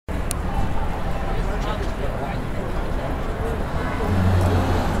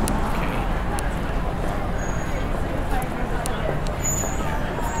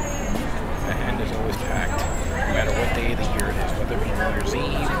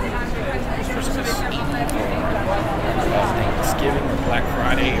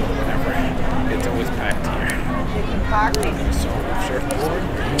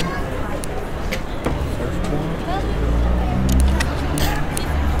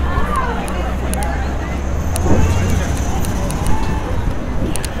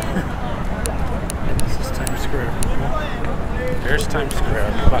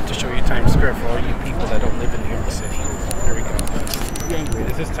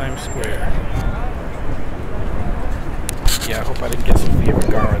Times Square. Yeah, I hope I didn't get Sofia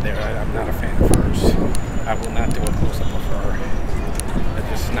Vergara there. I'm not a fan of hers. I will not do a close-up of her. I'm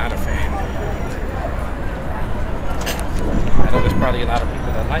just not a fan. I know there's probably a lot of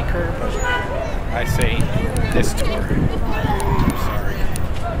people that like her, but I say this to her. I'm sorry.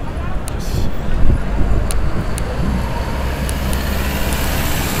 Just...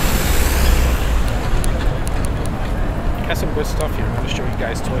 got some good stuff here. I'm going to show you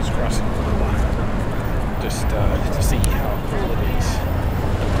guys Toys R Us in a little while. Just to see how cool it is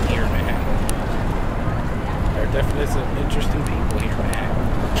here, man. There definitely is some interesting people here, man.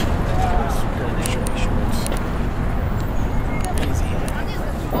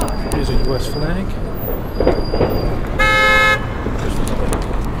 Here's a U.S. flag. There's the little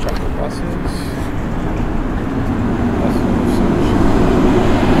chocolate buses.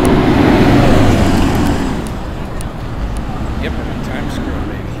 Yep, I'm in Times Square,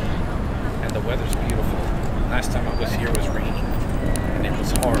 baby. And the weather's beautiful. Last time I was here was raining, and it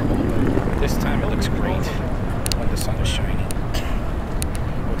was horrible. This time it looks great when the sun is shining.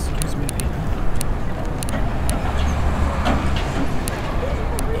 Oh, excuse me, people.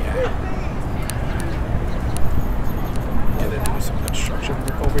 Yeah, they're doing some construction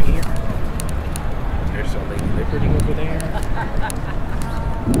work over here. There's a Lady Liberty over there.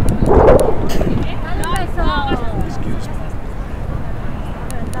 Excuse me.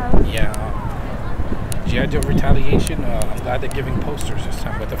 Yeah. G.I. Joe Retaliation, I'm glad they're giving posters this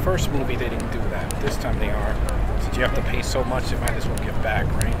time. But the first movie, they didn't do that. This time they are. Since you have to pay so much, they might as well give back,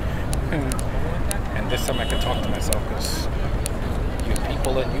 right? And this time I can talk to myself, because you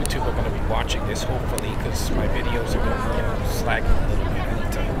people on YouTube are going to be watching this, hopefully, because my videos are going to be, slacking a little bit. I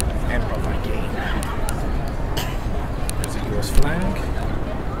need to amp up my game. There's a U.S. flag.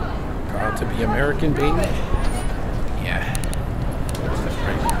 Proud to be American, baby. Yeah. That's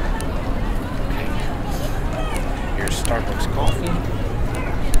right. Here's Starbucks coffee.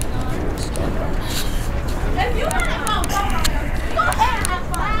 Starbucks.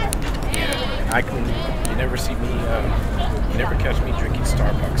 Yeah, you never see me, you never catch me drinking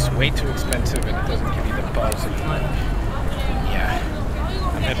Starbucks. Way too expensive, and it doesn't give you the buzz. Yeah,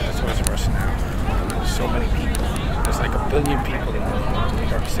 I'm headed to Toys R Us now. There's so many people. There's like 1 billion people in New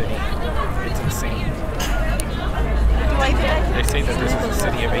York City. It's insane. They say that this is a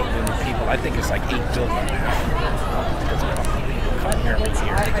city of 8 million people. I think it's like 8 billion now. Because of how many people come here every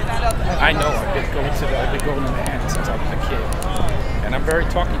year. I know, I've been going to Manhattan since I was a kid. And I'm very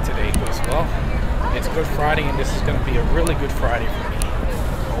talky today because, well, it's Good Friday, and this is going to be a really good Friday for me.